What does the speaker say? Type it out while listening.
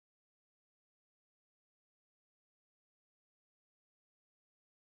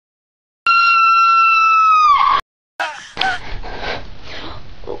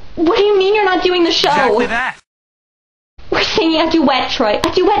not doing the show. Exactly that. We're singing a duet, Troy.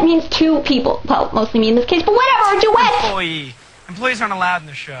 A duet means two people. Well, mostly me in this case, but whatever, a duet! Employee. Employees aren't allowed in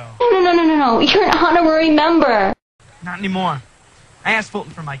the show. No. You're an honorary member. Not anymore. I asked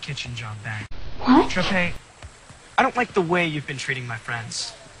Fulton for my kitchen job back. What? Sharpay, I don't like the way you've been treating my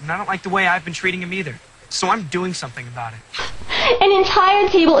friends. And I don't like the way I've been treating them either. So I'm doing something about it. An entire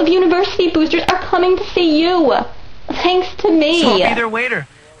table of university boosters are coming to see you. Thanks to me. So I'll be their waiter.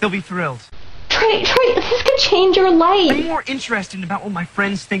 They'll be thrilled. Troy, this could change your life. I'm more interested about what my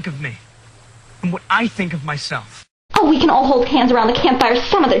friends think of me. And what I think of myself. Oh, we can all hold hands around the campfire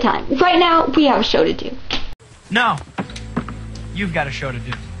some other time. Right now, we have a show to do. No. You've got a show to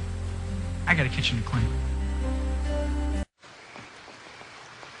do. I got a kitchen to clean.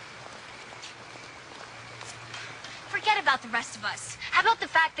 Forget about the rest of us. How about the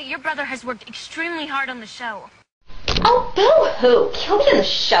fact that your brother has worked extremely hard on the show? Oh, boo-hoo. He'll be in the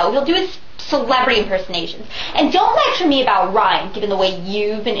show. He'll do his celebrity impersonations. And don't lecture me about Ryan, given the way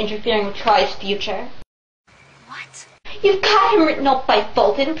you've been interfering with Troy's future. What? You've got him written up by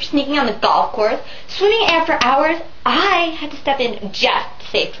Fulton for sneaking on the golf course, swimming after hours. I had to step in just to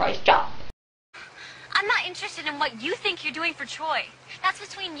save Troy's job. I'm not interested in what you think you're doing for Troy. That's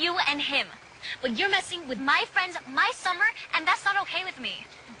between you and him. But you're messing with my friends, my summer, and that's not okay with me.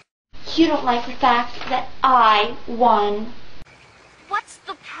 You don't like the fact that I won. What's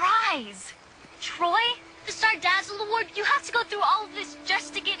the prize? Troy? The Star Dazzle Award? You have to go through all of this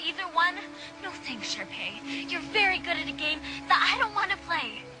just to get either one? No thanks, Sharpay. You're very good at a game that I don't want to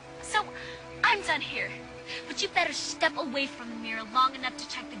play. So, I'm done here. But you better step away from the mirror long enough to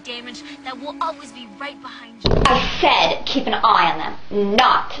check the damage that will always be right behind you. I said keep an eye on them,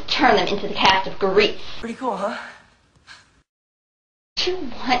 not turn them into the cast of Grease. Pretty cool, huh? Do you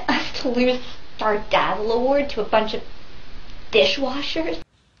want us to lose the Star Dazzle Award to a bunch of dishwashers?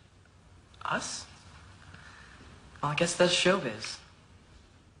 Us? Well, I guess that's showbiz.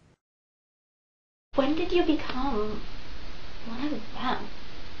 When did you become one of them?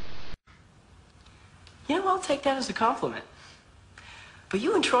 You know, I'll take that as a compliment. But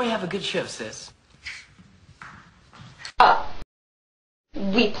you and Troy have a good show, sis. Oh.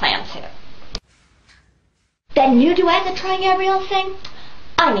 We plan to. That new duet that Troy and Gabrielle sing?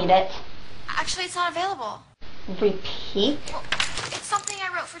 I need it. Actually, it's not available. Repeat? Well, it's something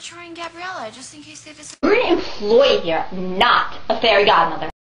I wrote for Troy and Gabriella, just in case they disagree. We're an employee here, not a fairy godmother.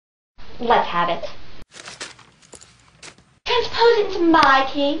 Let's have it. Transpose it into my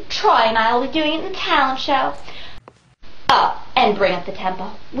key. Troy and I will be doing it in the talent show. Oh, and bring up the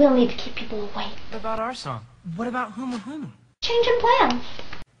tempo. We'll need to keep people awake. What about our song? What about Humu Humu? Changing plans.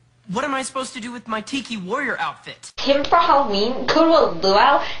 What am I supposed to do with my Tiki Warrior outfit? Him for Halloween? Go to a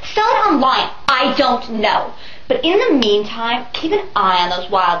luau? Sell it online? I don't know. But in the meantime, keep an eye on those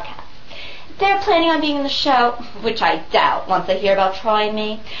Wildcats. If they're planning on being in the show, which I doubt once they hear about Troy and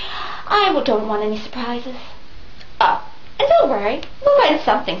me, I don't want any surprises. Oh, and don't worry, we'll find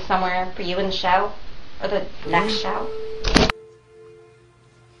something somewhere for you in the show. Or the next show.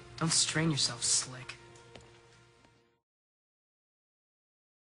 Don't strain yourself, Slick.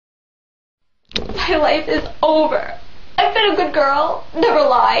 My life is over. I've been a good girl, never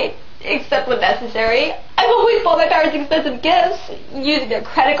lied, except when necessary. I've always bought my parents expensive gifts, using their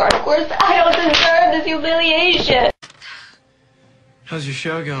credit card, of course. I don't deserve this humiliation. How's your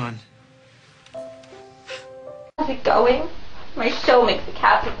show going? How's it going? My show makes the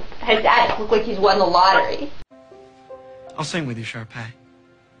captain his dad look like he's won the lottery. I'll sing with you, Sharpay.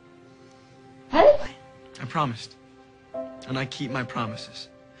 What? I promised. And I keep my promises.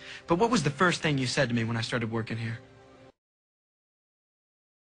 But what was the first thing you said to me when I started working here?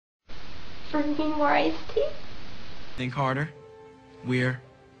 Bring me more iced tea? Think harder. We're...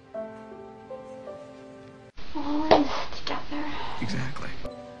 all in this together. Exactly.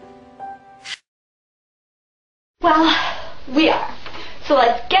 Well, we are. So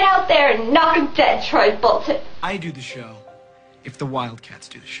let's get out there and knock him dead, Troy Bolton. I do the show if the Wildcats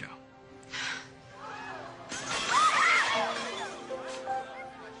do the show.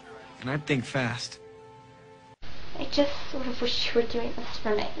 And I'd think fast. I just sort of wish you were doing this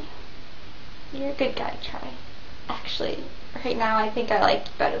for me. You're a good guy, Troy. Actually, right now I think I like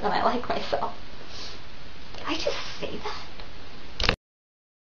you better than I like myself. Did I just say that?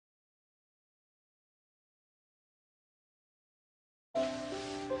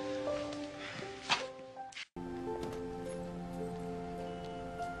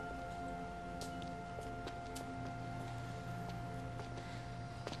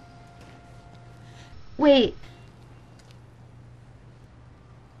 Wait.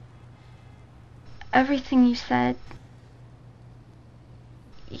 Everything you said,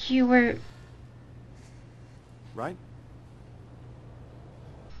 you were right?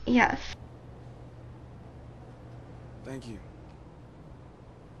 Yes. Thank you.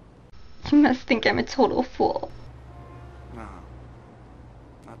 You must think I'm a total fool. Nah,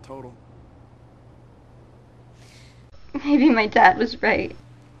 not total. Maybe my dad was right.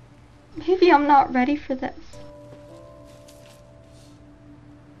 Maybe I'm not ready for this.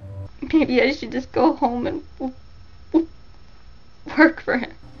 Maybe I should just go home and work for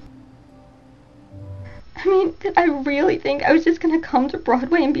him. I mean, did I really think I was just gonna come to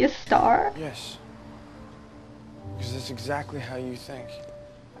Broadway and be a star? Yes. Because that's exactly how you think.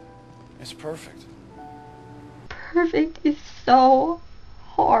 It's perfect. Perfect is so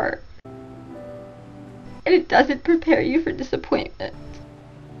hard. And it doesn't prepare you for disappointment.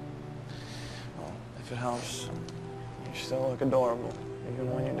 Well, if it helps, you still look adorable,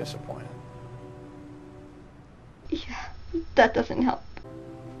 even when you're disappointed. Yeah, that doesn't help.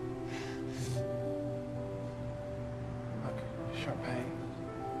 Look, Sharpay,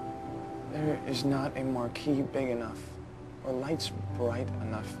 there is not a marquee big enough or lights bright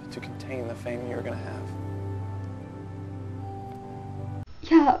enough to contain the fame you're gonna have.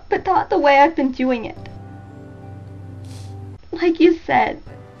 Yeah, but not the way I've been doing it. Like you said,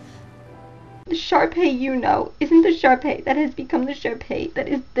 the Sharpay you know isn't the Sharpay that has become the Sharpay that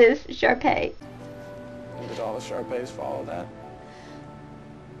is this Sharpay. And did all the Sharpays follow that?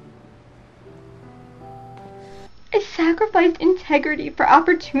 I sacrificed integrity for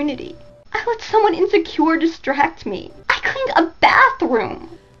opportunity. I let someone insecure distract me. I cleaned a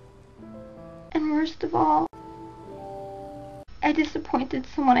bathroom. And worst of all, I disappointed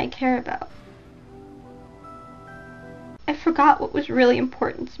someone I care about. I forgot what was really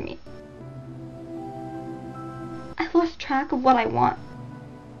important to me. I lost track of what I want.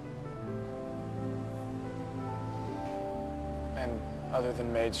 And other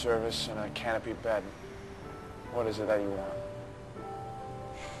than maid service and a canopy bed, what is it that you want?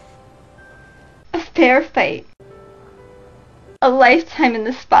 A fair fight. A lifetime in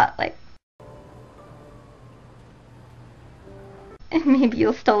the spotlight. And maybe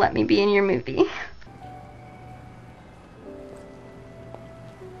you'll still let me be in your movie. I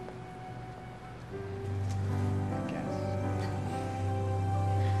guess.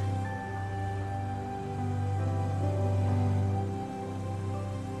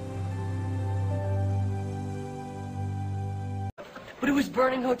 But it was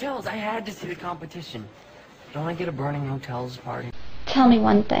burning hotels. I had to see the competition. Don't I get a burning hotels party? Tell me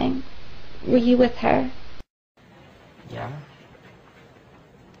one thing. Were you with her? Yeah?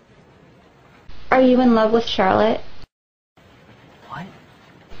 Are you in love with Charlotte? What?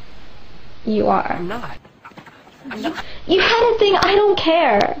 You are. I'm not. I'm not. You had a thing, I don't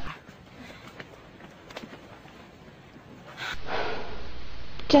care.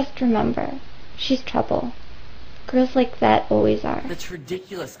 Just remember, she's trouble. Girls like that always are. That's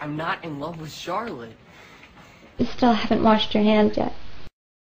ridiculous. I'm not in love with Charlotte. You still haven't washed your hands yet.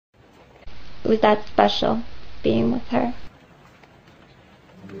 Was that special, being with her?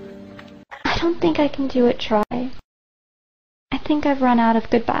 I don't think I can do it, Troy. I think I've run out of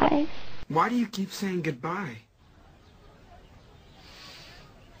goodbyes. Why do you keep saying goodbye?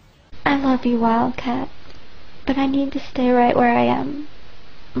 I love you, Wildcat, but I need to stay right where I am.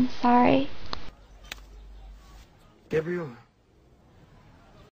 I'm sorry. Gabriella.